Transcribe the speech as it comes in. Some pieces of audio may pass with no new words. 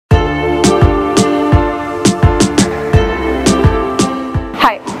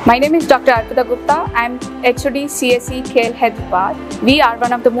My name is Dr. Arpita Gupta. I am HOD CSE KLH. We are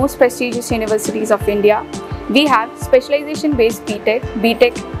one of the most prestigious universities of India. We have specialization based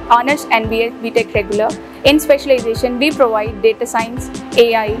BTech, Honors and BTech regular. In specialization, we provide data science,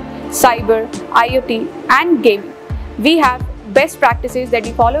 AI, cyber, IoT and gaming. We have best practices that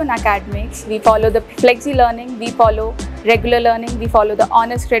we follow in academics. We follow the flexi learning, we follow regular learning, we follow the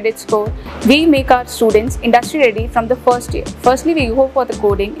honors credit score. We make our students industry ready from the first year. Firstly, we go for the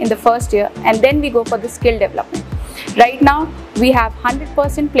coding in the first year and then we go for the skill development. Right now, we have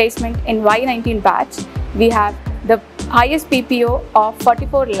 100% placement in Y19 batch. We have the highest PPO of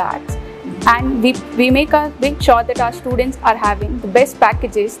 44 lakhs. And we make sure that our students are having the best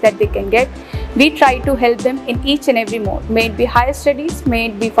packages that they can get. We try to help them in each and every mode, may it be higher studies, may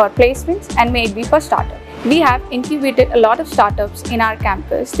it be for placements and may it be for startup. We have incubated a lot of startups in our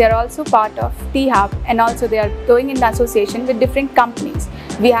campus. They are also part of T-Hub and also they are going in association with different companies.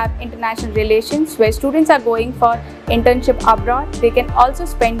 We have international relations where students are going for internship abroad. They can also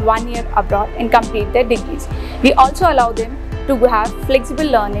spend 1 year abroad and complete their degrees. We also allow them to have flexible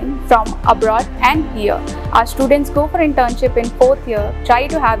learning from abroad and here. Our students go for internship in 4th year, try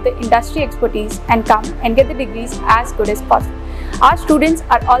to have the industry expertise and come and get the degrees as good as possible. Our students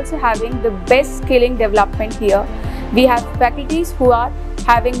are also having the best skilling development here. We have faculties who are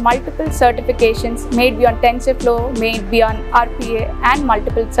having multiple certifications, may it be on TensorFlow, may it be on RPA and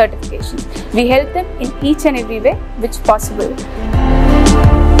multiple certifications. We help them in each and every way which possible.